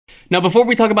Now, before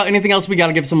we talk about anything else, we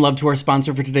gotta give some love to our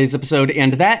sponsor for today's episode,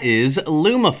 and that is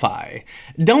Lumify.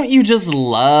 Don't you just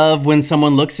love when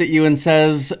someone looks at you and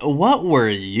says, "What were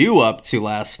you up to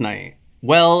last night?"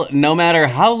 Well, no matter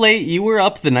how late you were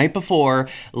up the night before,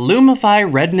 Lumify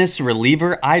Redness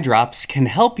Reliever Eye Drops can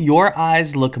help your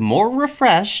eyes look more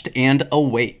refreshed and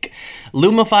awake.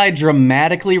 Lumify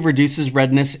dramatically reduces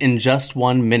redness in just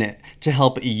 1 minute to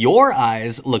help your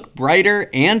eyes look brighter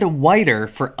and whiter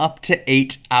for up to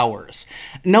 8 hours.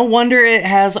 No wonder it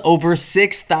has over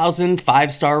 6,000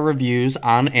 5-star reviews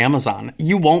on Amazon.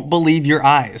 You won't believe your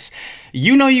eyes.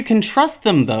 You know you can trust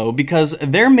them though because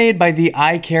they're made by the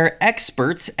eye care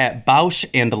experts at Bausch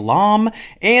 & Lomb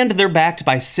and they're backed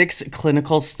by 6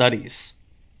 clinical studies.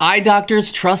 Eye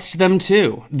doctors trust them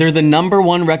too. They're the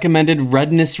 #1 recommended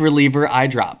redness reliever eye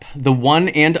drop. The one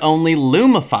and only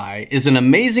Lumify is an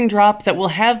amazing drop that will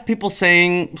have people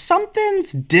saying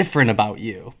something's different about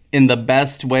you in the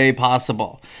best way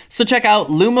possible. So check out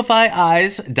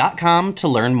LumifyEyes.com to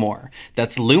learn more.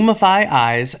 That's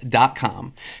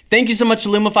LumifyEyes.com. Thank you so much to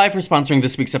Lumify for sponsoring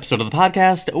this week's episode of the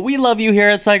podcast. We love you here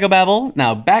at Psychobabble.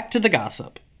 Now back to the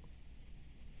gossip.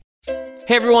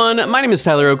 Hey everyone, my name is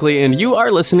Tyler Oakley, and you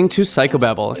are listening to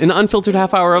Psychobabble, an unfiltered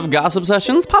half hour of gossip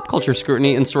sessions, pop culture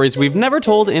scrutiny, and stories we've never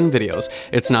told in videos.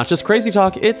 It's not just crazy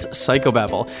talk, it's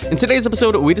Psychobabble. In today's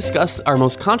episode, we discuss our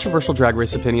most controversial Drag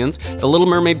Race opinions, the Little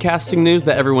Mermaid casting news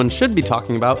that everyone should be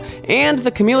talking about, and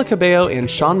the Camila Cabello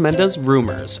and Shawn Mendes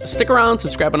rumors. Stick around,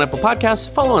 subscribe on Apple Podcasts,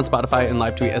 follow on Spotify, and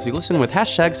live tweet as you listen with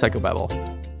 #Psychobabble.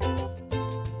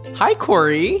 Hi,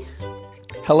 Corey.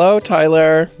 Hello,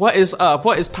 Tyler. What is up?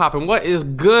 What is poppin'? What is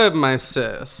good, my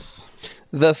sis?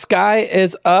 The sky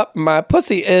is up, my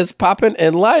pussy is poppin',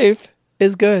 and life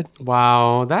is good.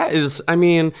 Wow, that is,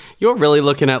 you're really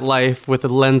looking at life with a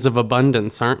lens of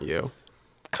abundance, aren't you?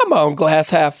 Come on,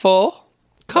 glass half full.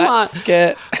 Come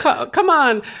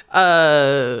on.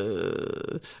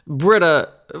 Britta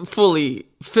fully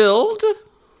filled.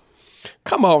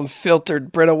 Come on,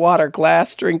 filtered Brita water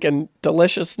glass drinking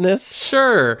deliciousness.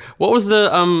 Sure. What was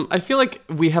the, I feel like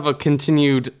we have a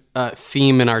continued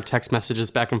theme in our text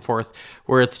messages back and forth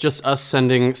where it's just us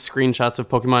sending screenshots of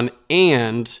Pokemon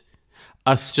and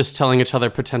us just telling each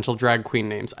other potential drag queen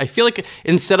names. I feel like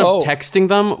instead of texting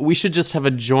them, we should just have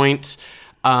a joint,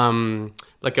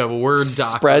 like a Word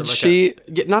doc.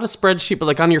 Spreadsheet? Not a spreadsheet, but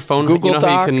like on your phone. Google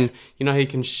Doc? You know how you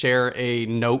can share a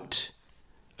note?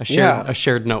 A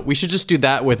shared note. We should just do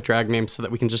that with drag names so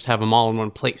that we can just have them all in one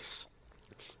place.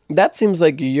 That seems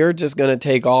like you're just going to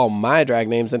take all my drag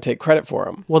names and take credit for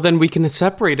them. Well, then we can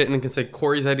separate it and we can say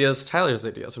Corey's ideas, Tyler's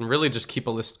ideas, and really just keep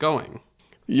a list going.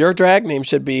 Your drag name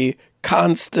should be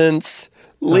Constance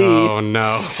Lee. Oh,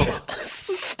 no.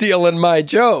 Stealing my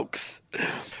jokes.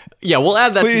 Yeah, we'll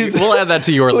add that. We'll add that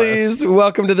to your list. Please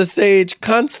welcome to the stage,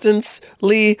 Constance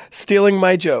Lee, stealing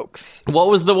my jokes. What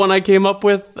was the one I came up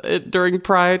with during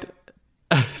Pride?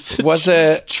 Was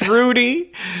it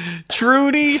Trudy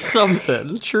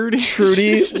something?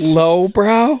 Trudy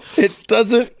Lowbrow? It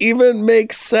doesn't even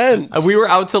make sense. We were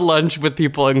out to lunch with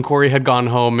people and Corey had gone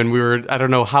home and I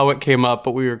don't know how it came up,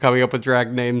 but we were coming up with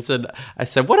drag names and I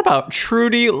said, what about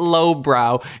Trudy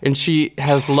Lowbrow? And she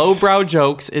has lowbrow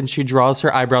jokes and she draws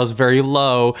her eyebrows very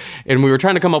low. And we were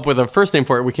trying to come up with a first name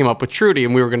for it. We came up with Trudy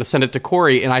and we were going to send it to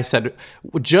Corey. And I said,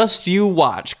 just you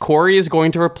watch. Corey is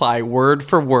going to reply word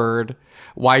for word.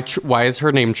 Why is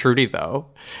her name Trudy, though?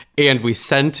 And we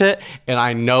sent it, and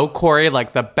I know Corey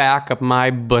like the back of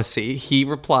my bussy. He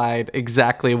replied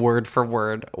exactly word for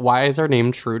word. Why is her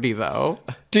name Trudy, though?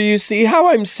 Do you see how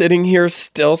I'm sitting here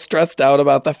still stressed out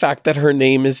about the fact that her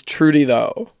name is Trudy,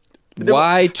 though?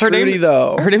 Why Trudy,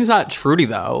 though? Her name's not Trudy,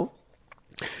 though.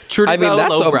 Trudy, that's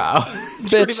lowbrow.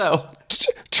 Trudy, though.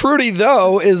 Trudy,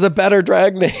 though, is a better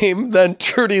drag name than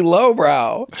Trudy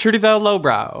Lowbrow. Trudy, though,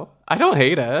 lowbrow. I don't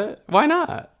hate it. Why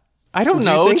not? I don't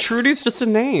know. Trudy's just a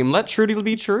name. Let Trudy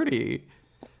be Trudy.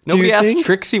 Nobody asked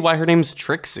Trixie why her name's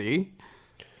Trixie.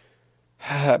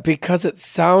 Because it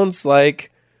sounds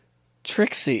like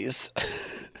Trixie's.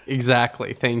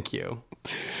 Exactly. Thank you.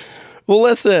 Well,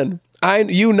 listen. I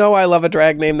love a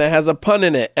drag name that has a pun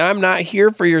in it. I'm not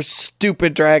here for your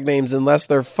stupid drag names unless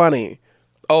they're funny.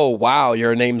 Oh, wow.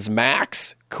 Your name's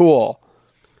Max? Cool.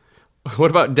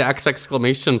 What about Dax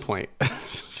exclamation point?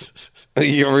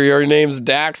 Your name's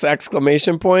Dax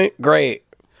exclamation point? Great.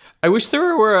 I wish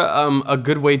there were a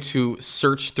good way to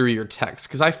search through your text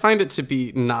because I find it to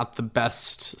be not the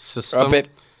best system. A bit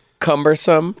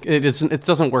cumbersome. It isn't. It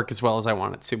doesn't work as well as I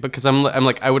want it to because I'm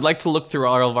like I would like to look through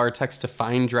all of our text to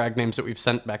find drag names that we've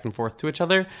sent back and forth to each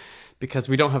other because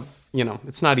we don't have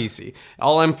it's not easy.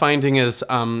 All I'm finding is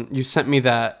you sent me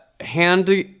that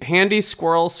handy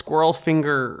squirrel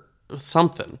finger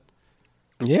something.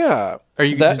 Yeah. Are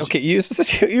you okay? You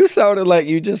sounded like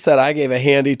you just said I gave a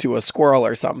handy to a squirrel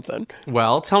or something.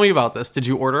 Well, tell me about this. Did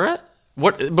you order it?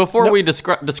 What before we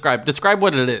describe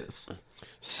what it is?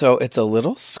 So it's a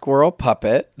little squirrel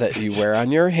puppet that you wear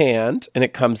on your hand, and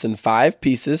it comes in 5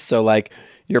 pieces. So like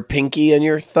your pinky and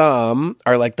your thumb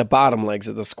are like the bottom legs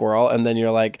of the squirrel, and then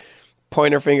your like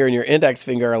pointer finger and your index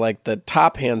finger are like the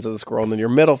top hands of the squirrel, and then your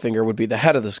middle finger would be the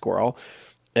head of the squirrel.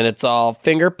 And it's all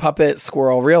finger puppet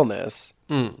squirrel realness.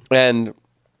 And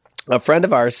a friend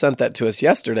of ours sent that to us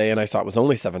yesterday, and I saw it was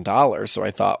only $7. So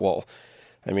I thought, well,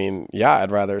 I mean, yeah,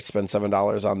 I'd rather spend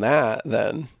 $7 on that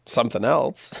than something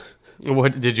else.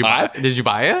 What did you buy? Did you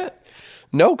buy it?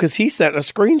 No, because he sent a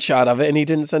screenshot of it and he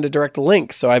didn't send a direct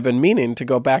link. So I've been meaning to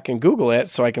go back and Google it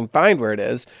so I can find where it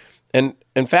is. And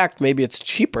in fact, maybe it's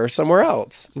cheaper somewhere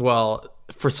else. Well,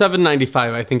 for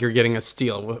 $7.95, I think you're getting a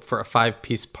steal for a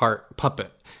 5-piece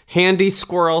puppet. Handy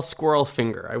squirrel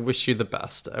finger. I wish you the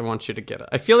best. I want you to get it.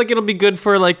 I feel like it'll be good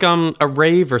for like a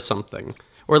rave or something.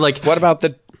 Or like What about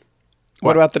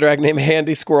the drag name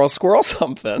Handy Squirrel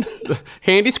something?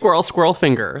 Handy squirrel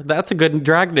finger. That's a good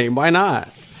drag name. Why not?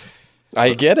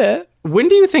 I get it. When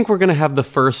do you think we're going to have the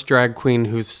first drag queen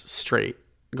who's straight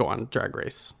go on Drag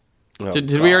Race? Oh,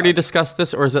 did we already discuss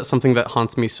this, or is that something that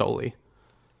haunts me solely?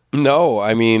 No,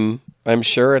 I mean, I'm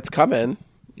sure it's coming.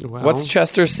 Well, What's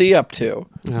Chester C up to?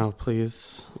 Oh,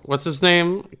 please. What's his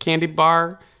name? Candy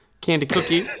Bar? Candy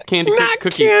Cookie? Not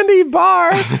Cookie. Candy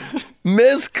Bar.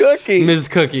 Ms. Cookie. Ms.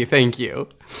 Cookie, thank you.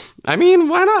 I mean,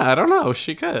 why not? I don't know.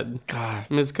 She could. God.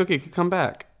 Ms. Cookie could come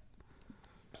back.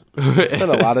 It's been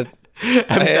a lot of...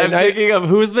 I'm thinking of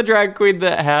who's the drag queen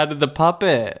that had the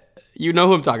puppet. You know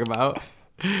who I'm talking about.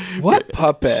 What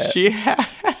puppet?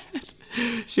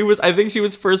 I think she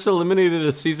was first eliminated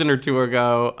a season or 2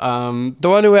 ago. The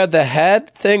one who had the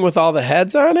head thing with all the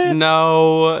heads on it?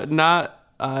 No, not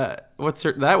what's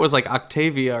her? That was like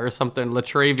Octavia or something,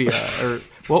 Latravia or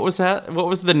what was that? What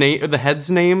was the name? The head's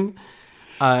name?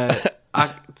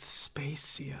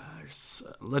 Spacia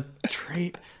or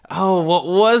Oh, what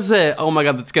was it? Oh my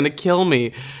god, that's gonna kill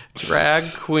me. Drag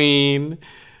queen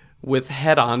with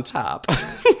head on top.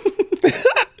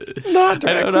 Not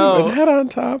drag queen with head on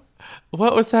top.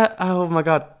 What was that? Oh my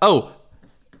god. Oh,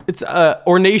 it's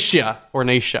Ornacia.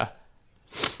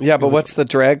 Yeah, but what's the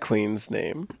drag queen's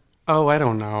name? Oh, I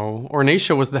don't know.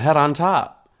 Ornacia was the head on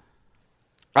top.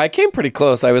 I came pretty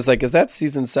close. I was like, is that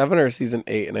season 7 or season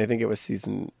 8? And I think it was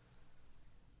season...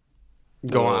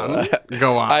 Go on.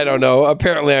 I don't know.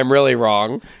 Apparently I'm really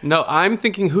wrong. No, I'm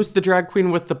thinking who's the drag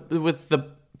queen with the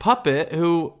puppet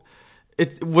who...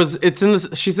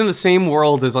 She's in the same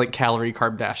world as like Calorie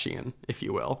Kardashian, if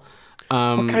you will.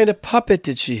 What kind of puppet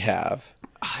did she have?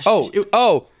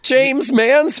 James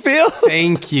Mansfield.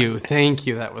 Thank you.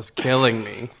 That was killing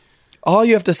me. All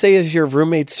you have to say is your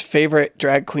roommate's favorite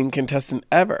drag queen contestant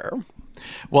ever.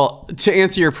 Well, to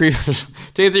answer your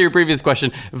previous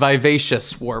question,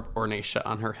 Vivacious wore Ornacia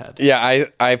on her head. Yeah,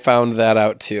 I found that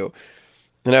out too.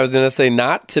 And I was going to say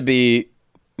not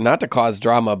to cause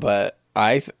drama, but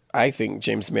I think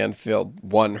James Mansfield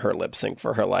won her lip sync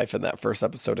for her life in that first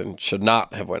episode and should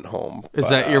not have went home. Is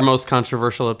that your most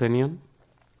controversial opinion?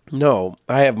 No,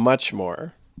 I have much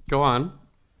more. Go on.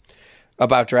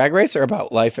 About Drag Race or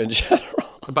about life in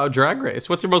general? About Drag Race.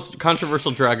 What's your most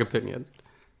controversial drag opinion?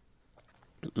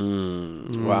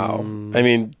 Wow. I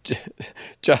mean,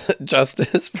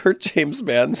 justice for James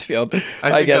Mansfield,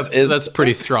 I guess that's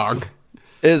pretty strong.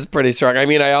 Is pretty strong. I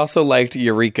mean, I also liked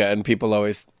Eureka, and people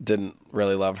always didn't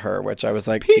really love her, which I was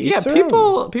like,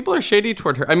 people are shady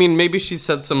toward her. I mean, maybe she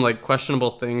said some like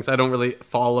questionable things. I don't really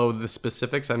follow the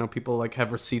specifics. I know people like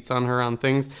have receipts on her on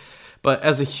things. But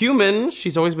as a human,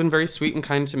 she's always been very sweet and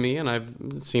kind to me, and I've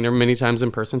seen her many times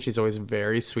in person. She's always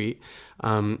very sweet,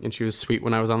 and she was sweet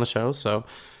when I was on the show. So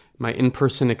my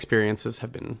in-person experiences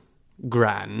have been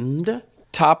grand.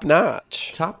 Top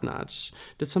notch. Top notch.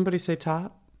 Did somebody say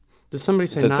top? Did somebody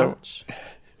say notch?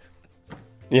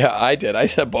 Yeah, I did. I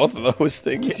said both of those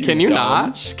things. Can you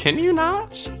notch? Can you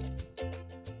notch?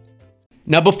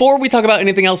 Now, before we talk about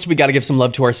anything else, we got to give some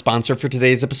love to our sponsor for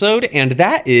today's episode, and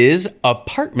that is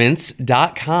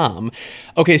Apartments.com.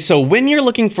 Okay, so when you're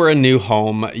looking for a new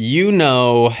home, you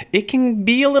know it can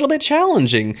be a little bit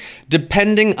challenging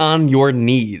depending on your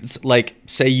needs. Like,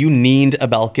 say you need a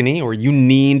balcony, or you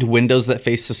need windows that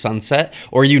face the sunset,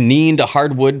 or you need a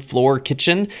hardwood floor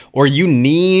kitchen, or you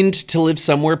need to live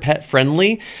somewhere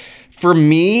pet-friendly. For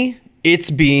me,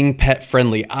 It's being pet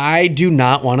friendly. I do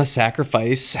not want to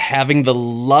sacrifice having the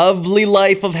lovely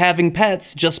life of having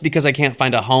pets just because I can't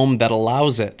find a home that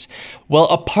allows it. Well,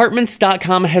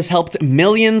 Apartments.com has helped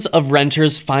millions of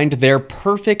renters find their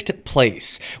perfect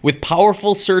place with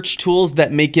powerful search tools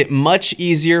that make it much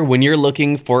easier when you're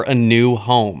looking for a new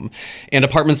home. And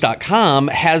Apartments.com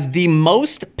has the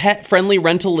most pet-friendly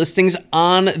rental listings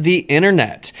on the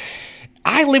internet.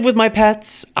 I live with my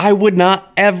pets. I would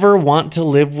not ever want to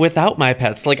live without my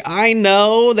pets. Like, I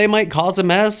know they might cause a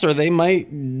mess or they might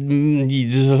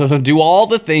do all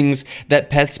the things that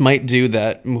pets might do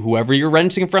that whoever you're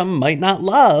renting from might not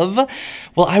love.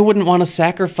 Well, I wouldn't want to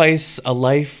sacrifice a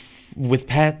life with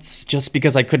pets just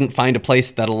because I couldn't find a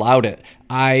place that allowed it.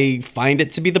 I find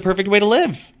it to be the perfect way to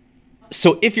live.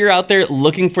 So if you're out there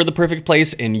looking for the perfect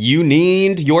place and you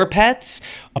need your pets,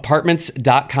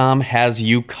 Apartments.com has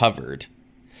you covered.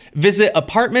 Visit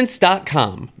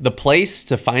Apartments.com, the place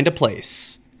to find a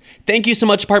place. Thank you so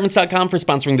much, Apartments.com, for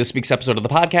sponsoring this week's episode of the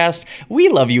podcast. We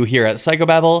love you here at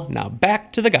Psychobabble. Now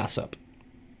back to the gossip.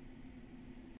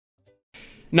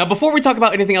 Now, before we talk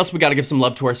about anything else, we got to give some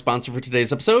love to our sponsor for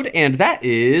today's episode, and that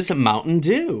is Mountain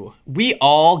Dew. We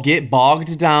all get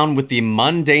bogged down with the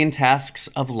mundane tasks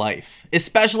of life,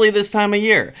 especially this time of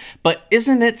year. But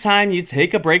isn't it time you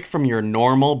take a break from your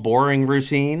normal, boring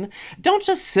routine? Don't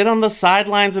just sit on the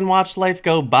sidelines and watch life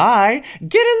go by.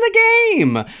 Get in the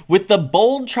game! With the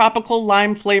bold tropical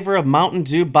lime flavor of Mountain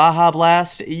Dew Baja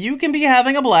Blast, you can be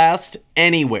having a blast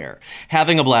anywhere.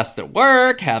 Having a blast at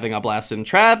work, having a blast in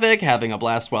traffic, having a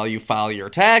blast while you file your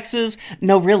taxes.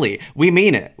 No, really, we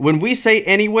mean it. When we say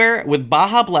anywhere, with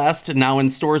Baja Blast now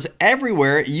in stores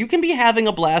everywhere, you can be having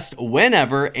a blast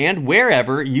whenever and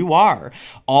wherever you are,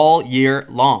 all year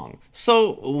long.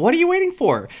 So what are you waiting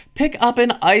for? Pick up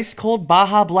an ice-cold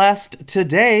Baja Blast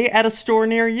today at a store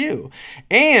near you.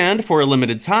 And for a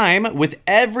limited time, with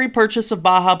every purchase of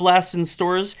Baja Blast in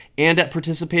stores and at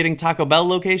participating Taco Bell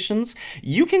locations,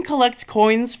 you can collect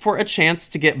coins for a chance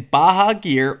to get Baja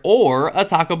gear or a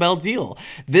Taco Bell deal.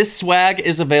 This swag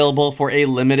is available for a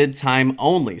limited time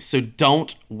only, so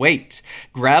don't wait.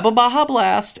 Grab a Baja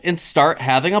Blast and start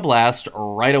having a blast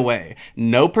right away.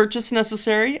 No purchase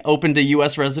necessary, open to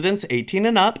U.S. residents 18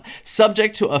 and up,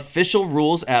 subject to official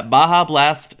rules at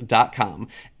BajaBlast.com.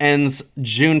 Ends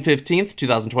June 15th,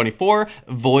 2024,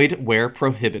 void where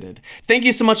prohibited. Thank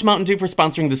you so much, Mountain Dew, for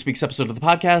sponsoring this week's episode of the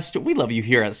podcast. We love you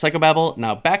here at Psychobabble.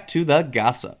 Now back to the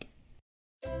gossip.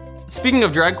 Speaking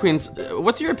of drag queens,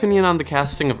 what's your opinion on the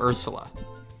casting of Ursula?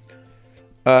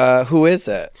 Who is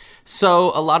it?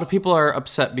 So a lot of people are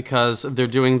upset because they're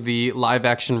doing the live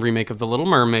action remake of The Little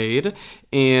Mermaid,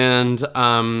 and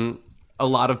a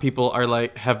lot of people are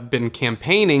have been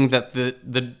campaigning that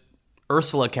the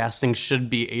Ursula casting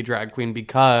should be a drag queen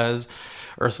because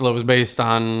Ursula was based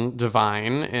on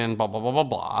Divine and blah, blah, blah, blah,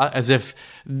 blah, as if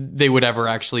they would ever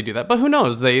actually do that. But who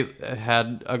knows? They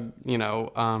had I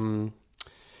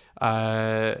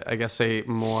guess a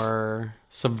more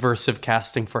subversive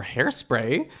casting for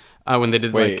Hairspray when they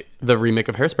did the remake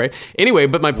of Hairspray. Anyway,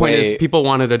 but my point is people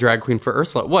wanted a drag queen for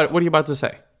Ursula. What are you about to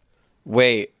say?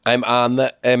 Wait, I'm on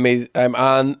the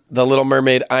Little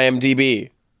Mermaid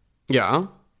IMDb. Yeah.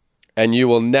 And you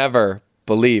will never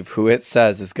believe who it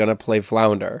says is going to play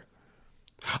Flounder.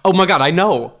 Oh my God, I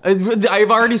know. I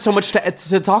have already so much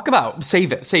to talk about.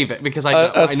 Save it because I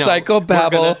know. A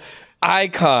Psychobabble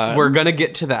icon. We're going to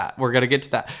get to that.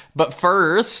 But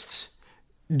first,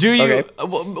 do you? Okay.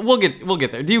 We'll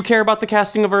get there. Do you care about the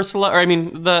casting of Ursula, or I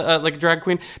mean, the drag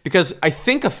queen? Because I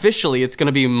think officially it's going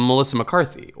to be Melissa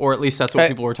McCarthy, or at least that's what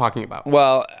people were talking about.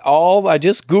 Well, I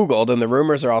just Googled, and the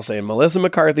rumors are all saying Melissa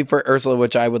McCarthy for Ursula,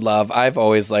 which I would love. I've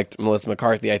always liked Melissa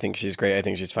McCarthy. I think she's great. I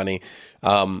think she's funny.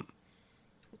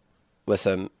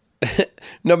 Listen,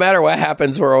 no matter what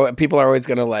happens, people are always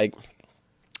going to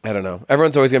I don't know.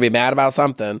 Everyone's always going to be mad about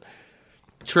something.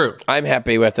 True. I'm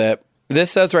happy with it. This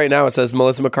says right now, it says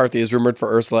Melissa McCarthy is rumored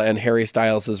for Ursula and Harry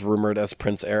Styles is rumored as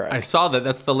Prince Eric. I saw that.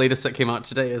 That's the latest that came out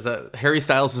today, is that Harry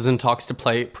Styles is in talks to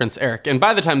play Prince Eric. And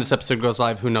by the time this episode goes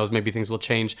live, who knows? Maybe things will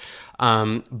change.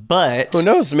 But who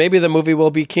knows? Maybe the movie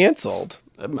will be canceled.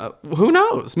 Who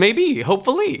knows? Maybe.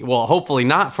 Hopefully. Well, hopefully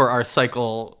not for our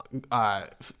cycle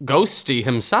ghosty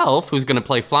himself, who's going to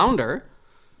play Flounder.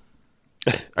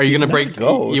 Are you going to break?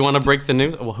 You want to break the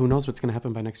news? Well, who knows what's going to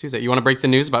happen by next Tuesday? You want to break the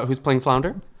news about who's playing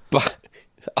Flounder? But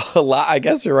a lot. I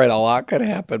guess you're right. A lot could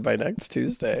happen by next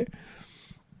Tuesday.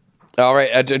 All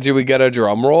right. Do we get a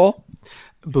drum roll?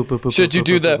 Should you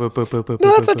do the?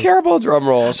 No, that's a terrible drum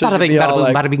roll. Should you be all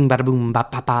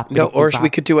like? No, or we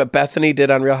could do what Bethany did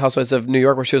on Real Housewives of New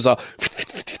York, where she was all.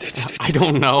 I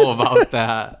don't know about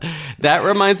that. That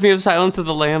reminds me of Silence of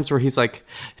the Lambs, where he's like,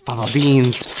 follow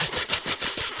beans.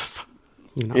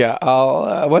 Yeah.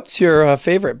 What's your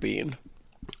favorite bean?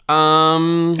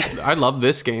 I love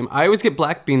this game. I always get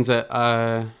black beans at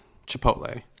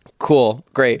Chipotle. Cool.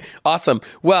 Great. Awesome.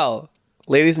 Well,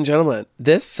 ladies and gentlemen,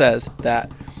 this says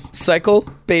that Cycle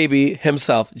Baby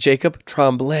himself, Jacob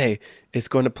Tremblay, is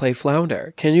going to play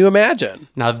Flounder. Can you imagine?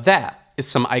 Now that is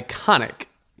some iconic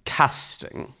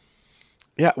casting.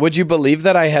 Yeah. Would you believe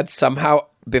that I had somehow,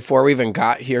 before we even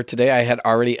got here today, I had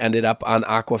already ended up on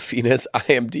Awkwafina's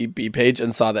IMDb page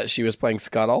and saw that she was playing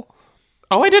Scuttle?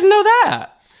 Oh, I didn't know that.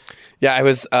 Yeah,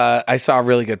 I saw a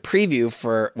really good preview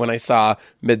for when I saw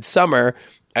Midsummer.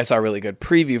 I saw a really good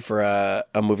preview for a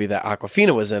movie that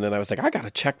Awkwafina was in, and I was like, I got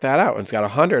to check that out. And it's got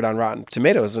 100 on Rotten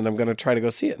Tomatoes, and I'm going to try to go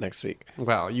see it next week.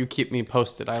 Well, you keep me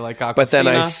posted. I like Awkwafina.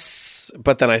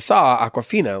 But then I saw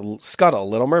Awkwafina, Scuttle,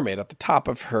 Little Mermaid at the top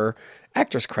of her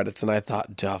actress credits, and I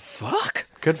thought, the fuck?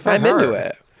 Good for I'm her. into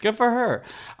it. Good for her.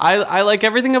 I like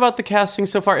everything about the casting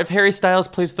so far. If Harry Styles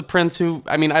plays the prince,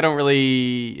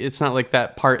 it's not like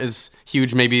that part is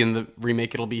huge. Maybe in the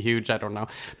remake it'll be huge. I don't know.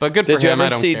 But good for him. I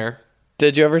don't care.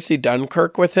 Did you ever see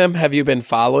Dunkirk with him? Have you been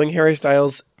following Harry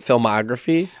Styles'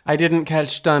 filmography? I didn't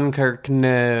catch Dunkirk,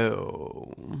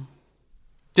 no.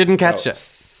 Didn't catch it.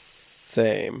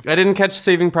 Same. I didn't catch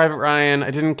Saving Private Ryan. I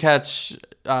didn't catch,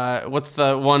 what's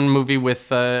the one movie with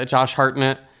Josh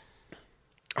Hartnett?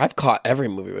 I've caught every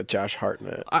movie with Josh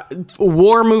Hartnett.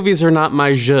 War movies are not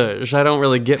my zhuzh. I don't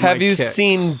really get Have my you kicks.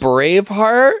 seen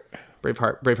Braveheart?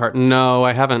 Braveheart. No,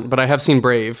 I haven't, but I have seen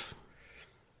Brave.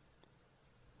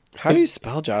 How do you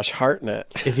spell Josh Hartnett?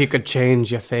 If you could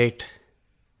change your fate,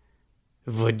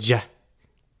 would ya?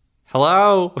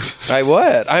 Hello? I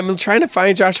would. I'm trying to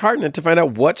find Josh Hartnett to find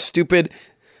out what stupid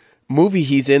movie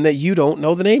he's in that you don't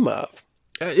know the name of.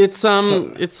 It's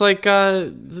like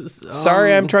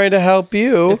sorry, I'm trying to help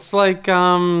you. It's like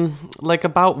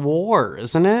about war,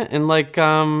 isn't it? And like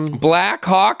Black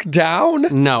Hawk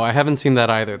Down? No, I haven't seen that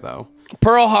either though.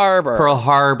 Pearl Harbor. Pearl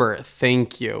Harbor.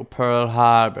 Thank you. Pearl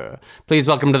Harbor. Please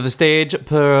welcome to the stage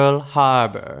Pearl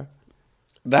Harbor.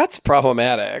 That's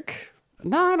problematic.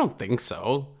 No, I don't think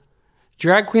so.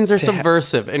 Drag queens are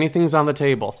subversive. Anything's on the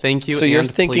table. Thank you. So you're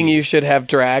thinking please. you should have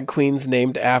drag queens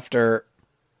named after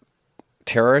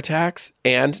terror attacks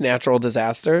and natural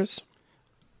disasters?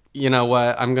 You know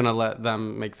what? I'm going to let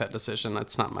them make that decision.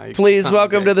 That's not my... Please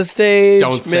welcome to the stage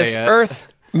Don't say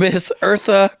it. Miss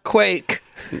Eartha Quake.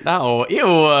 No. Ew.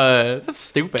 That's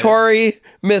stupid.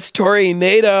 Miss Tori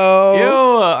Nato.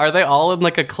 Ew. Are they all in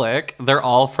like a clique? They're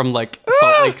all from like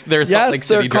Salt Lake. They're Salt Lake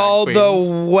City they're called drag queens.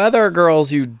 the Weather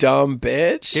Girls, you dumb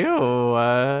bitch. Ew.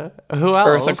 Who else?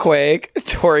 Eartha Quake,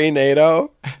 Tori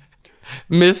Nato.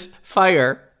 Miss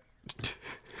Fire.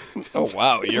 Oh,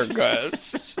 wow. You're good.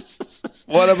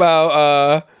 What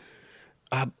about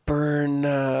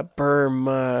Burma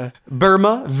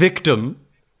Victim.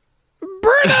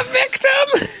 Burma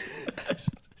Victim.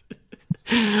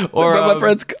 Or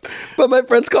but my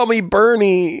friends call me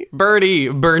Bernie.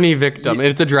 Bernie Victim.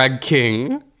 It's a drag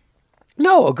king.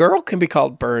 No, a girl can be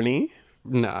called Bernie.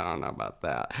 No, I don't know about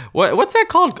that. What's that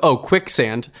called? Oh,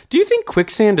 quicksand. Do you think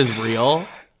quicksand is real?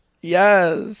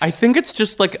 Yes. I think it's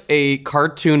just like a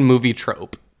cartoon movie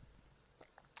trope.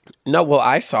 No, well,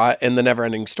 I saw it in The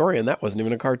Neverending Story, and that wasn't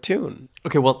even a cartoon.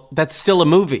 Okay, well, that's still a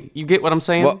movie. You get what I'm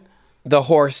saying? Well, the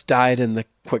horse died in the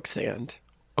quicksand.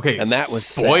 Okay, and that was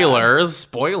spoilers. Sad.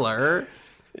 Spoiler.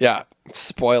 Yeah,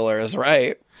 spoilers,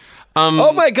 right?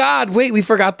 Oh my God! Wait, we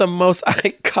forgot the most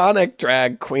iconic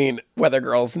drag queen weather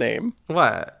girl's name.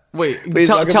 What? Wait, please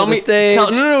tell me.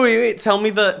 Wait. Tell me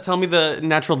the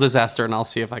natural disaster, and I'll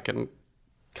see if I can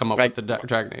come up with the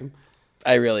drag name.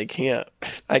 I really can't.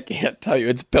 I can't tell you.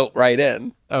 It's built right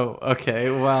in. Oh, okay.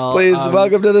 Well, please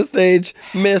welcome to the stage,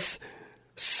 Miss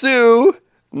Sue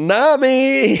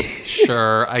Nami.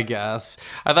 Sure, I guess.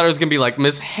 I thought it was gonna be like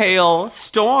Miss Hail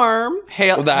Storm.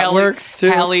 That works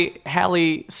too.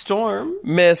 Hallie Storm.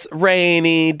 Miss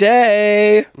Rainy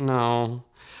Day. No.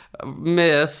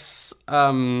 Miss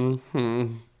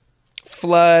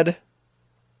Flood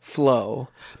Flow.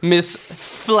 Miss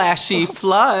Flashy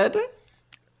Flood.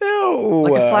 Ew.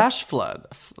 Like a flash flood.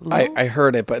 No? I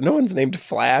heard it, but no one's named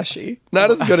Flashy.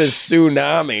 Not as good as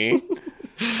Tsunami.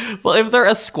 Well, if they're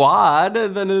a squad,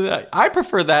 then I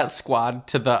prefer that squad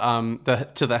to the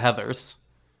Heathers.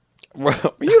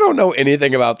 Well, you don't know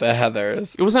anything about the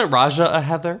Heathers. Wasn't Raja a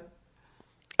Heather?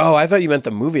 Oh, I thought you meant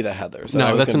the movie The Heathers.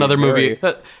 No, that's another movie.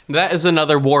 That is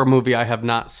another war movie I have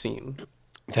not seen.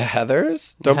 The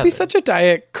Heathers? Don't be such a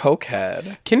Diet Coke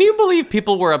head. Can you believe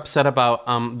people were upset about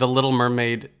the Little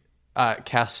Mermaid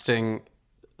casting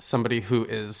somebody who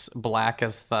is black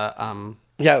as the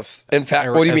Yes. In fact,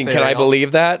 what do you mean? as Can I Ariel.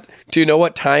 believe that? Do you know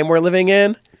what time we're living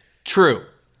in? True.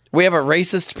 We have a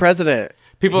racist president.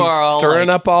 People He's are all stirring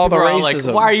like, up all the people are all like,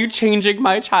 racism. why are you changing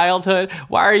my childhood?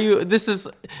 Why are you?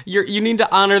 You need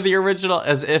to honor the original,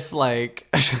 as if like,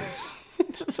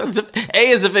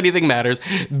 as if anything matters.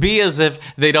 B, as if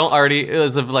they don't already,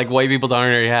 as if like white people don't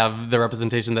already have the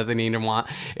representation that they need and want.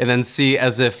 And then C,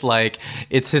 as if like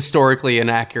it's historically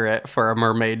inaccurate for a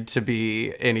mermaid to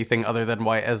be anything other than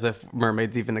white, as if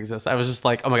mermaids even exist. I was just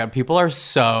like, oh my God, people are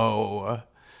so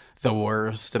the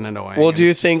worst and annoying. Well, do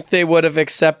you It's think they would have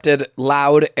accepted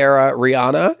loud era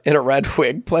Rihanna in a red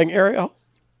wig playing Ariel?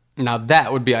 now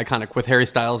that would be iconic with Harry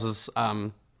Styles as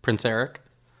Prince Eric?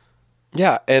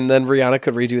 Yeah, and then Rihanna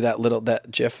could redo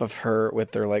that gif of her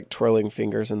with their like twirling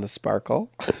fingers in the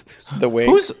sparkle, the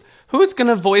wing. Who's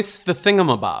gonna voice the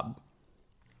thingamabob?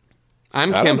 I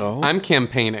don't know. I'm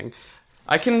campaigning.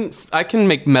 I can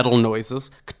make metal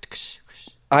noises.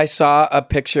 I saw a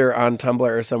picture on Tumblr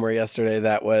or somewhere yesterday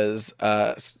that was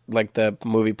like the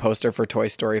movie poster for Toy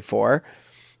Story 4.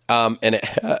 And it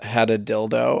had a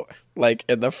dildo like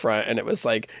in the front, and it was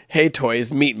like, "Hey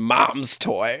toys, meet mom's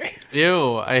toy."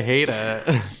 Ew, I hate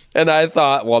it. And I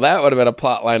thought, well, that would have been a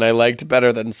plot line I liked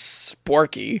better than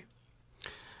Sporky.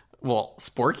 Well,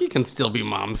 Sporky can still be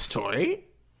mom's toy.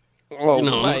 Oh, You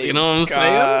know what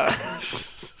I'm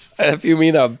saying? If you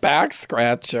mean a back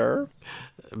scratcher.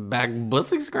 Back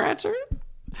bussy scratcher.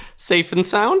 Safe and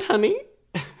sound, honey.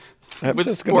 I'm With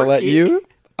just gonna let Sporky. you.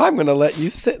 I'm gonna let you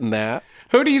sit in that.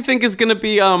 Who do you think is gonna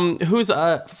be who's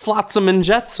Flotsam and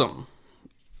Jetsam?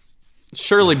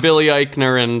 Surely Billy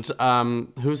Eichner and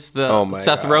who's the Oh my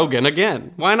Seth God. Rogen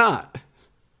again? Why not?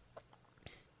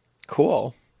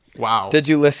 Cool. Wow. Did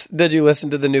you listen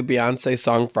to the new Beyonce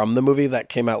song from the movie that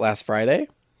came out last Friday?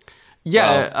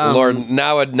 yeah, Lord,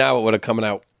 now it would have come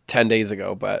out 10 days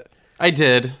ago, but I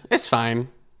did. It's fine.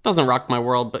 Doesn't rock my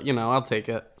world, but I'll take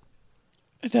it.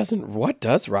 it doesn't. What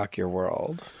does rock your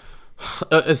world?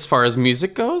 As far as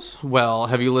music goes, well,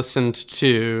 have you listened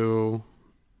to?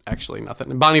 Actually,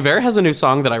 nothing. Bon Iver has a new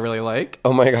song that I really like.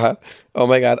 Oh my god!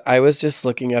 I was just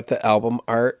looking at the album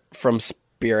art from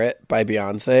Spirit by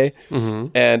Beyonce,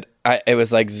 and it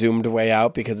was like zoomed way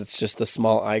out because it's just the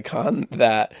small icon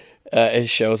that it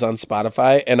shows on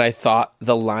Spotify. And I thought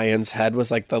the lion's head was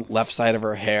like the left side of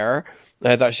her hair.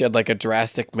 And I thought she had like a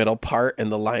drastic middle part,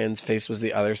 and the lion's face was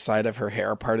the other side of her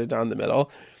hair parted down the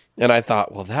middle. And I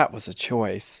thought, well, that was a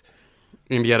choice.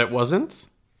 And yet it wasn't.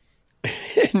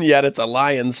 And yet it's a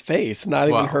lion's face, not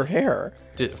even Wow. her hair.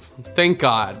 Thank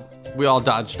God we all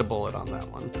dodged a bullet on that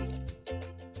one.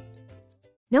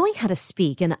 Knowing how to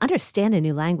speak and understand a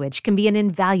new language can be an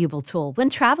invaluable tool when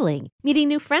traveling, meeting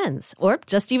new friends, or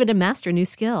just even to master a new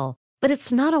skill. But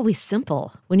it's not always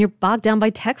simple when you're bogged down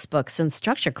by textbooks and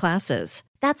structured classes.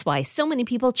 That's why so many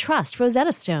people trust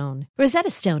Rosetta Stone. Rosetta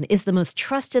Stone is the most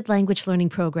trusted language learning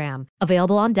program,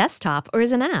 available on desktop or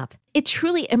as an app. It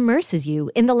truly immerses you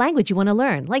in the language you want to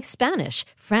learn, like Spanish,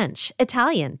 French,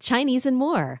 Italian, Chinese, and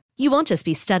more. You won't just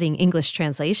be studying English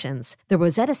translations. The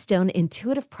Rosetta Stone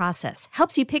intuitive process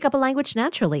helps you pick up a language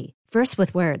naturally, first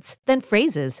with words, then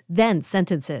phrases, then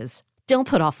sentences. Don't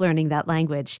put off learning that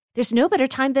language. There's no better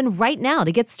time than right now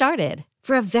to get started.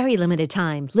 For a very limited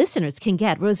time, listeners can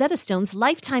get Rosetta Stone's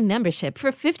lifetime membership for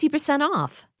 50%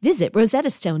 off. Visit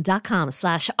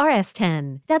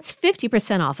rosettastone.com/rs10. That's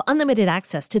 50% off unlimited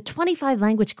access to 25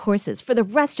 language courses for the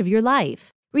rest of your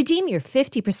life. Redeem your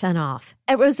 50% off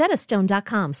at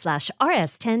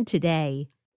rosettastone.com/rs10 today.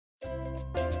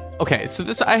 Okay, so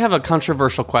I have a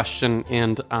controversial question,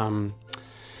 and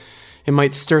it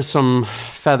might stir some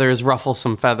feathers, ruffle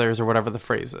some feathers, or whatever the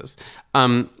phrase is.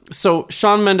 So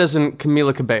Shawn Mendes and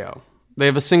Camila Cabello, they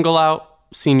have a single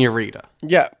out, Señorita.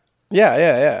 Yeah.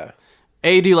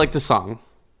 A, do you like the song?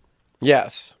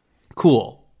 Yes.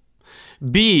 Cool.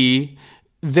 B,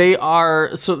 they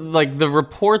are, so like the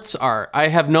reports are,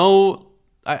 I'm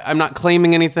not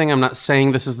claiming anything, I'm not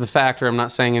saying this is the fact, or I'm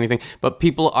not saying anything, but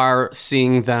people are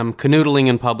seeing them canoodling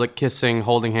in public, kissing,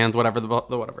 holding hands, whatever,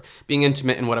 whatever, being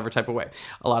intimate in whatever type of way.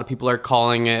 A lot of people are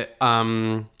calling it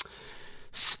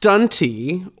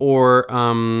stunty, or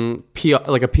PR,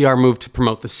 like a PR move to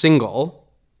promote the single.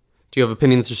 Do you have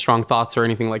opinions or strong thoughts or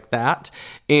anything like that?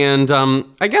 And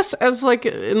I guess as like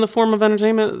in the form of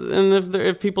entertainment, and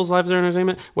if people's lives are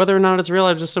entertainment, whether or not it's real,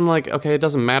 I'm like, okay, it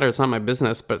doesn't matter. It's not my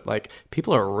business. But like,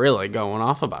 people are really going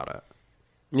off about it.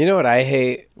 You know what I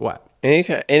hate? What?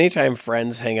 Anytime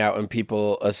friends hang out and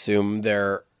people assume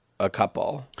they're a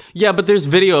couple. Yeah, but there's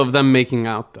video of them making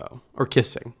out though, or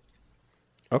kissing.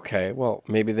 Okay, well,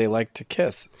 maybe they like to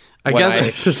kiss. I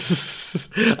guess.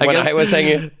 I was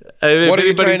hanging. What are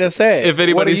you trying to say? If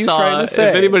anybody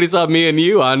saw me and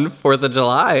you on 4th of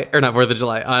July, or not 4th of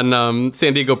July, on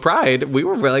San Diego Pride, we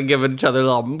were really giving each other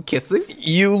little kisses.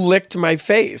 You licked my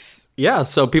face. Yeah,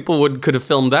 so people could have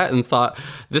filmed that and thought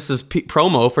this is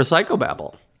promo for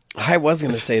Psychobabble. I was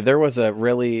going to say there was a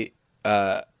really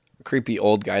creepy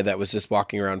old guy that was just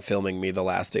walking around filming me the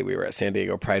last day we were at San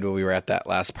Diego Pride when we were at that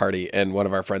last party, and one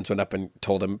of our friends went up and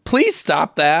told him, "Please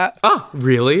stop that." Oh,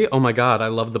 really? Oh my God, I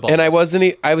love the balls. And I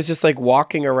was just like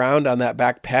walking around on that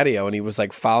back patio, and he was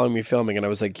like following me filming, and I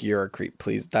was like, "You're a creep,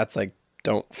 please." That's like,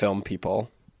 don't film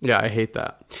people. Yeah, I hate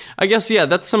that. I guess, yeah,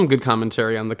 that's some good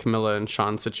commentary on the Camilla and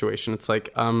Sean situation. It's like,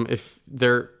 if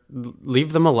they're,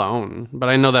 leave them alone. But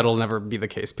I know that'll never be the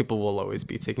case. People will always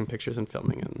be taking pictures and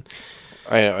filming. And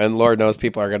I know, and Lord knows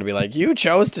people are going to be like, "You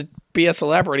chose to be a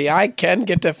celebrity. I can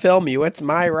get to film you. It's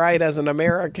my right as an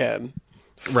American."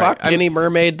 Right. Fuck any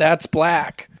mermaid that's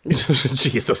black.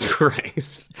 Jesus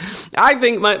Christ. I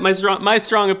think my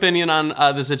strong opinion on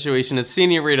the situation is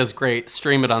Señorita's great.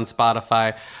 Stream it on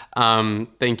Spotify.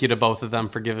 Thank you to both of them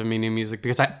for giving me new music,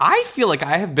 because I feel like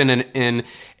I have been in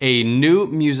a new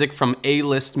music from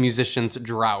A-list musicians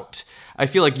drought. I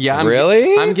feel like,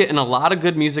 I'm getting a lot of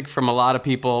good music from a lot of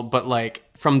people, but like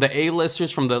from the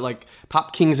A-listers, from the like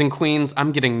pop kings and queens,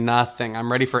 I'm getting nothing.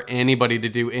 I'm ready for anybody to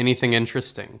do anything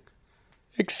interesting.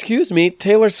 Excuse me,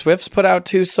 Taylor Swift's put out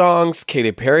 2 songs,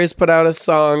 Katy Perry's put out a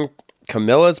song,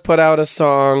 Camilla's put out a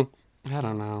song. I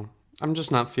don't know. I'm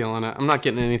just not feeling it. I'm not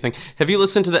getting anything. Have you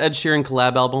listened to the Ed Sheeran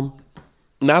collab album?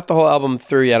 Not the whole album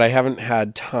through yet. I haven't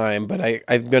had time, but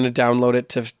I'm going to download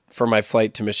it for my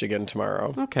flight to Michigan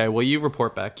tomorrow. Okay, well, you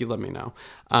report back. You let me know.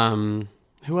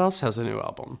 Who else has a new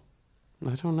album?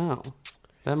 I don't know.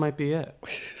 That might be it.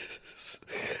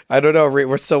 I don't know.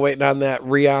 We're still waiting on that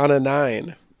Rihanna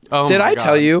 9. Oh, Did I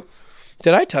tell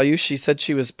you? She said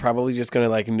she was probably just going to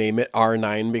like name it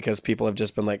R9 because people have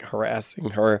just been like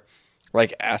harassing her,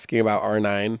 like asking about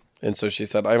R9. And so she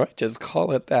said, I might just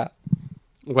call it that.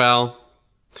 Well,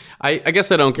 I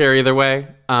guess I don't care either way,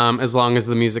 as long as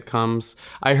the music comes.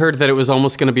 I heard that it was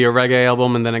almost going to be a reggae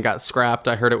album and then it got scrapped.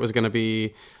 I heard it was going to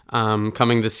be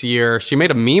coming this year. She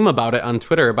made a meme about it on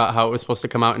Twitter about how it was supposed to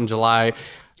come out in July.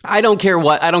 I don't care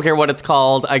what it's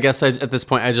called. I guess at this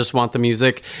point I just want the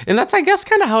music. And that's, I guess,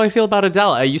 kind of how I feel about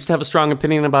Adele. I used to have a strong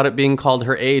opinion about it being called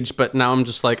her age, but now I'm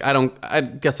just like, I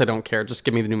guess I don't care. Just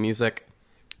give me the new music.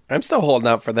 I'm still holding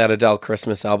out for that Adele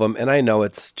Christmas album, and I know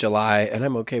it's July, and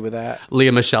I'm okay with that.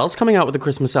 Leah Michelle's coming out with a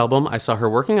Christmas album. I saw her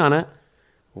working on it.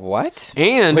 What?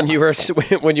 And when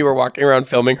you were walking around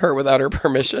filming her without her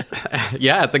permission?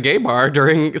 Yeah, at the gay bar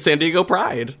during San Diego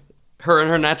Pride. Her in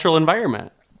her natural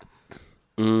environment.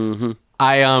 Mm-hmm.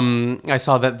 I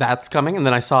saw that's coming, and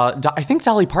then I think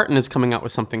Dolly Parton is coming out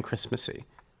with something Christmassy.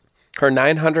 Her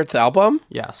 900th album?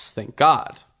 Yes, thank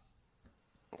God.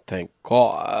 Thank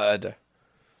God.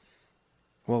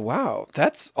 Well, wow,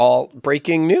 that's all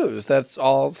breaking news. That's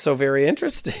all so very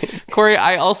interesting. Corey,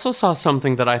 I also saw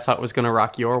something that I thought was going to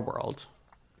rock your world.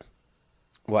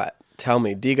 What? Tell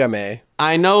me, dígame.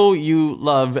 I know you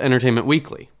love Entertainment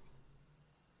Weekly.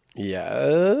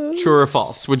 Yes. True or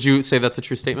false? Would you say that's a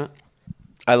true statement?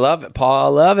 I love it,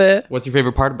 Paul. I love it. What's your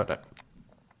favorite part about it?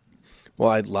 Well,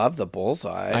 I love the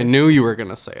bullseye. I knew you were going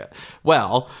to say it.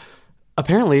 Well,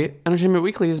 apparently, Entertainment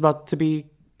Weekly is about to be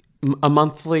a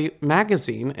monthly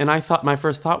magazine, and I thought my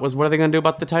first thought was, what are they going to do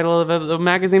about the title of the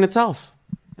magazine itself?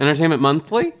 Entertainment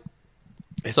Monthly?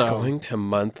 It's going to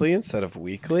monthly instead of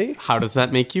weekly? How does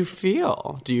that make you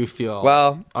feel? Do you feel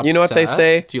Well, upset? You know what they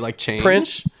say? Do you like change?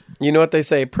 Print. You know what they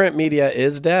say? Print media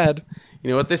is dead.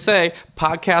 You know what they say?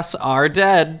 Podcasts are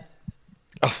dead.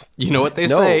 Oh, you know what they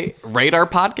say? Rate our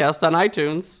podcast on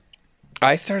iTunes.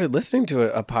 I started listening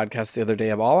to a podcast the other day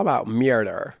all about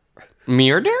murder.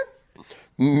 Murder?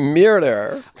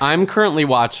 Murder. I'm currently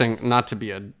watching, not to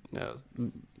be a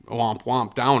womp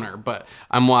womp downer, but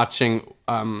I'm watching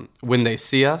When They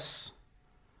See Us.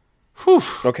 Whew.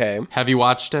 Okay. Have you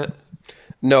watched it?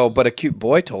 No, but a cute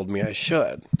boy told me I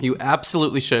should. You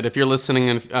absolutely should. If you're listening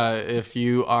and if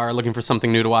you are looking for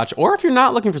something new to watch, or if you're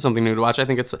not looking for something new to watch, I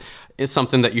think it's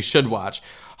something that you should watch.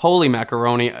 Holy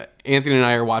macaroni. Anthony and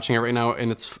I are watching it right now,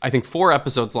 and it's, I think, 4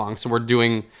 episodes long. So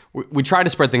we try to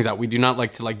spread things out. We do not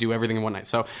like to do everything in one night.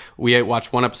 So we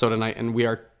watch 1 episode a night, and we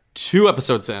are 2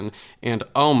 episodes in, and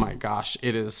oh my gosh,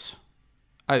 it is,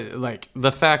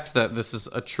 the fact that this is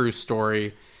a true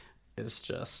story is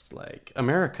just like,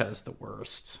 America is the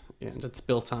worst, and it's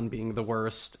built on being the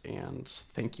worst, and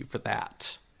thank you for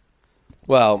that.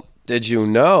 Well, did you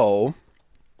know?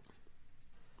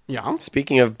 Yeah.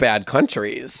 Speaking of bad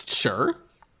countries. Sure.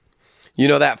 You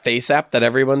know that face app that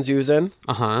everyone's using?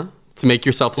 Uh-huh. To make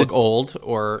yourself look old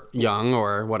or young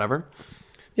or whatever.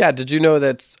 Yeah. Did you know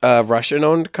that's a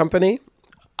Russian-owned company?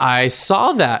 I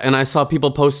saw that, and I saw people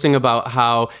posting about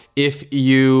how if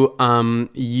you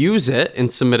use it and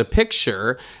submit a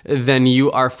picture, then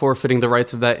you are forfeiting the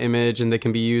rights of that image, and they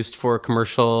can be used for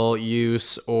commercial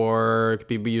use, or it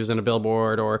could be used on a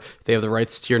billboard, or they have the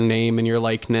rights to your name and your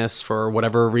likeness for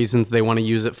whatever reasons they want to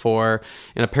use it for.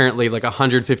 And apparently, like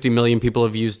 150 million people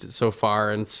have used it so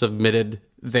far and submitted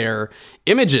their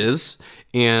images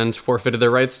and forfeited their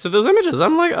rights to those images.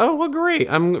 I'm like, oh, well, great.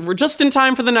 We're just in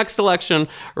time for the next election.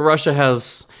 Russia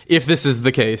has, if this is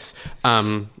the case,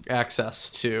 access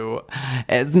to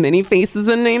as many faces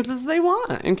and names as they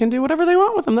want and can do whatever they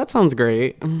want with them. That sounds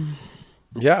great.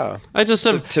 Yeah. I just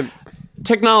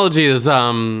technology is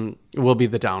will be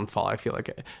the downfall. I feel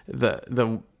like this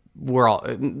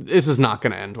is not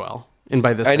going to end well. And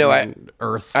by this, I mean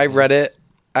Earth.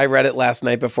 I read it last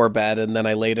night before bed, and then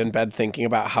I laid in bed thinking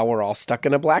about how we're all stuck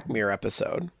in a Black Mirror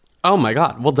episode. Oh my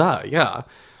God. Well, duh. Yeah.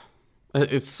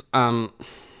 It's,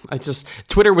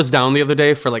 Twitter was down the other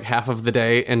day for like half of the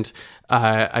day, and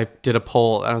I did a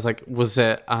poll. I was like, was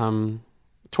it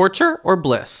torture or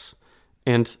bliss?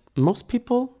 And most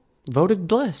people voted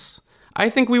bliss. I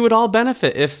think we would all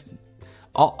benefit if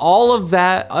all of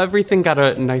that, everything got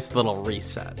a nice little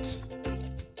reset.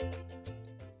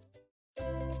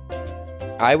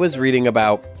 I was reading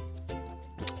about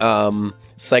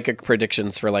psychic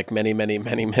predictions for like many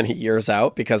years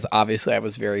out, because obviously I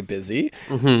was very busy.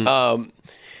 Mm-hmm.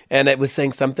 And it was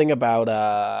saying something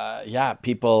about,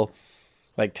 people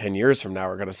like 10 years from now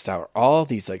are going to start all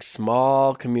these like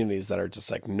small communities that are just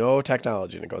like no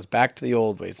technology. And it goes back to the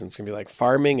old ways. And it's going to be like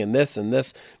farming and this and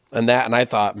this and that. And I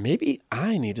thought, maybe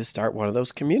I need to start one of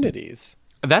those communities.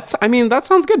 That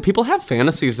sounds good. People have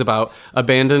fantasies about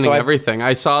abandoning everything.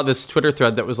 I saw this Twitter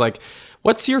thread that was like,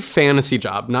 what's your fantasy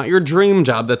job? Not your dream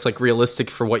job that's like realistic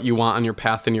for what you want on your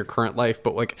path in your current life,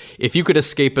 but like if you could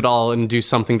escape it all and do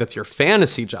something that's your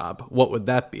fantasy job, what would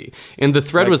that be? And the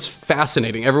thread was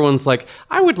fascinating. Everyone's like,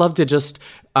 I would love to just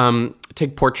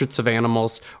take portraits of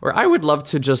animals, or I would love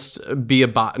to just be a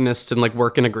botanist and like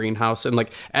work in a greenhouse. And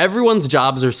like everyone's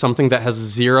jobs are something that has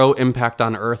zero impact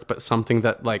on Earth, but something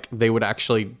that like they would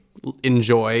actually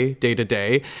enjoy day to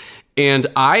day. And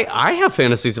I have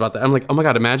fantasies about that. I'm like, oh my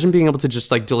God, imagine being able to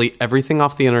just like delete everything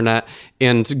off the internet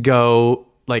and go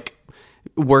like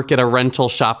work at a rental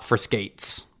shop for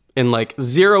skates. And like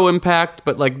zero impact,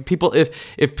 but like people,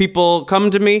 if people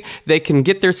come to me, they can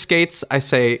get their skates. I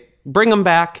say, bring them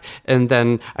back, and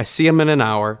then I see them in an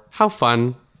hour. How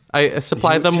fun. I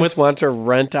supply them with... You just want to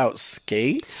rent out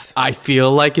skates? I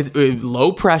feel like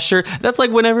low pressure. That's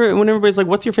like when everybody's like,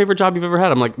 what's your favorite job you've ever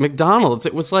had? I'm like, McDonald's.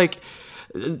 It was like,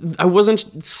 I wasn't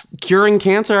curing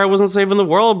cancer. I wasn't saving the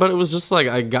world, but it was just like,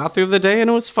 I got through the day and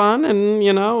it was fun. And,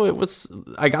 you know,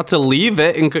 I got to leave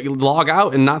it and log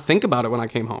out and not think about it when I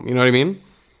came home. You know what I mean?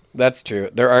 That's true.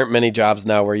 There aren't many jobs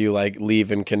now where you like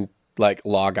leave and can like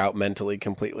log out mentally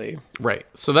completely. Right.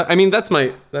 So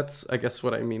that's I guess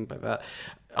what I mean by that.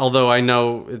 Although I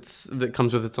know that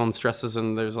comes with its own stresses,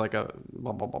 and there's like a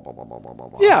blah, blah, blah, blah, blah, blah, blah,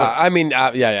 blah. Yeah. I mean,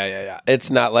 yeah.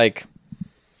 It's not like,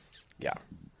 yeah.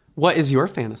 What is your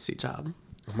fantasy job?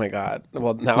 Oh my God.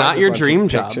 Well, now not your dream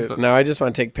job. Now I just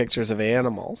want to take pictures of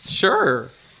animals. Sure.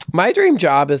 My dream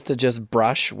job is to just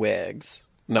brush wigs.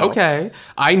 No. Okay.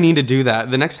 I need to do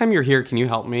that. The next time you're here, can you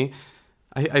help me?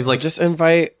 I like just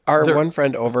invite our one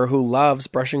friend over who loves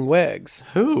brushing wigs.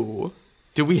 Who?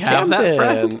 Do we have that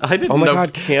friend? I didn't know. Oh my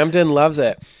God, Camden loves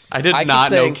it. I did not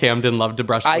know Camden loved to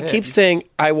brush wigs. I keep saying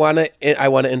I want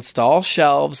to install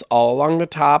shelves all along the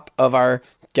top of our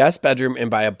guest bedroom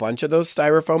and buy a bunch of those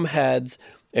styrofoam heads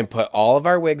and put all of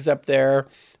our wigs up there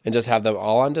and just have them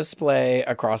all on display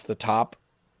across the top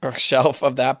shelf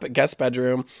of that guest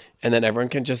bedroom, and then everyone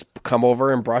can just come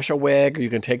over and brush a wig. You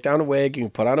can take down a wig, you can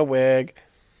put on a wig.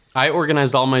 I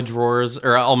organized all my drawers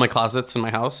or all my closets in my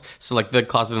house. So like the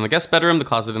closet in the guest bedroom, the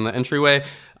closet in the entryway.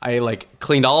 I like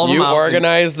cleaned all of them out. You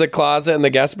organized the closet in the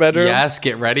guest bedroom? Yes,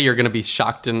 get ready. You're going to be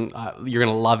shocked and you're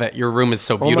going to love it. Your room is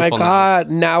so beautiful. Oh my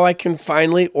God. Now I can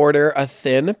finally order a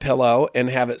thin pillow and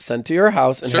have it sent to your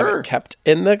house and have it kept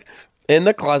in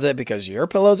the closet because your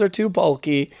pillows are too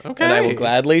bulky. Okay. And I will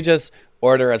gladly just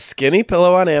order a skinny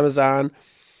pillow on Amazon.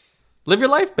 Live your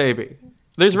life, baby.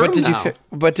 There's room now.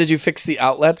 But did you fix the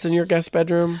outlets in your guest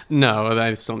bedroom? No,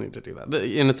 I still need to do that.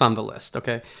 And it's on the list,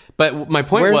 okay? But my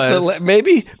point was...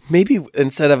 Maybe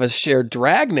instead of a shared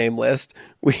drag name list,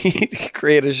 we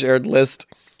create a shared list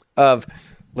of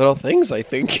little things I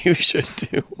think you should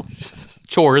do.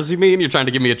 Chores, you mean? You're trying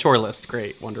to give me a chore list.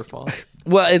 Great. Wonderful.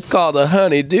 Well, it's called a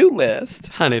honey-do list.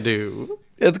 Honeydew.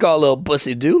 It's called a little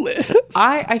pussy-do list.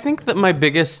 I think that my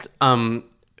biggest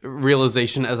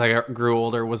realization as I grew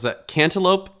older was that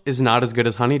cantaloupe is not as good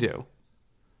as honeydew.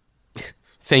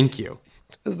 Thank you.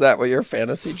 Is that what your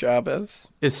fantasy job is?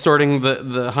 Is sorting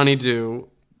the honeydew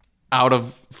out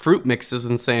of fruit mixes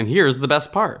and saying, here's the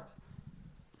best part.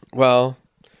 Well,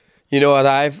 you know what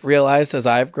I've realized as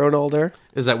I've grown older?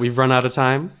 Is that we've run out of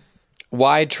time.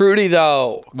 Why Trudy,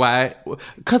 though? Why?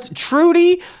 Because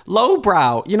Trudy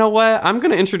Lowbrow. You know what? I'm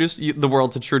going to introduce the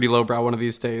world to Trudy Lowbrow one of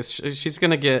these days. She's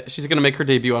going to make her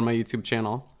debut on my YouTube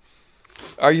channel.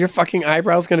 Are your fucking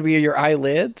eyebrows going to be your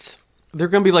eyelids? They're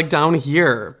going to be like down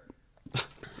here.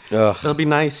 Ugh. It'll be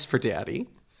nice for daddy.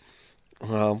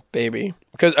 Well, baby.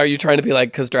 Because are you trying to be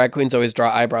like, because drag queens always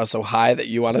draw eyebrows so high that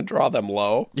you want to draw them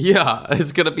low? Yeah,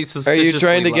 it's going to be suspiciously Are you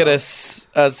trying to low. get a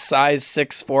size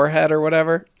 6 forehead or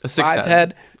whatever? A 6 5 head.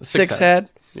 head? A 6 head?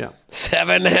 Yeah.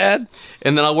 7 head?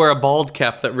 And then I'll wear a bald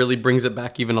cap that really brings it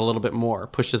back even a little bit more,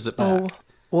 pushes it back. Oh,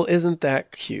 well, isn't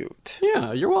that cute?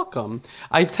 Yeah, you're welcome.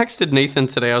 I texted Nathan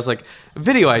today. I was like,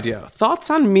 video idea. Thoughts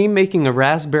on me making a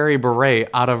raspberry beret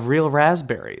out of real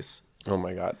raspberries? Oh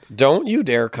my God. Don't you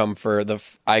dare come for the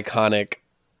iconic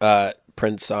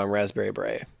Prince song, Raspberry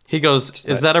Beret. He goes,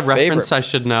 is that a reference I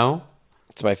should know?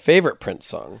 It's my favorite Prince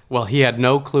song. Well, he had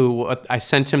no clue. I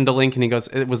sent him the link and he goes,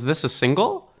 was this a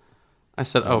single? I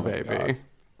said, oh baby. God.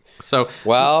 So,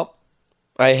 Well,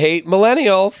 I hate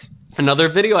millennials. another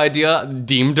video idea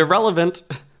deemed irrelevant.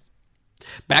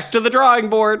 Back to the drawing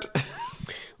board.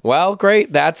 Well,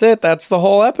 great. That's it. That's the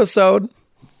whole episode.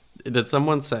 Did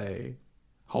someone say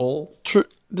whole?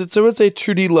 Did someone say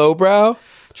Trudy Lowbrow?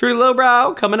 Trudy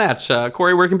Lowbrow coming at ya.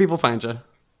 Corey, where can people find you?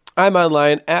 I'm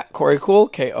online at Corey Cool,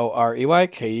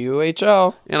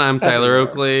 KOREYKUHL. And I'm Tyler Everywhere.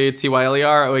 Oakley,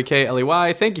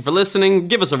 TYLER, Thank you for listening.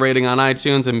 Give us a rating on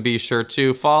iTunes and be sure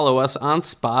to follow us on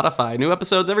Spotify. New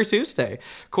episodes every Tuesday.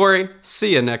 Corey,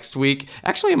 see you next week.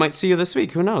 Actually, I might see you this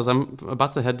week. Who knows? I'm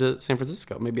about to head to San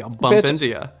Francisco. Maybe I'll bump Bitch. into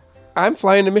you. I'm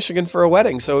flying to Michigan for a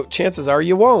wedding, so chances are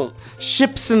you won't.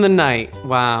 Ships in the night.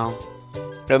 Wow.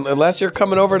 Unless you're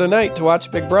coming over tonight to watch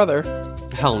Big Brother.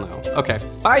 Hell no. Okay.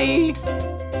 Bye.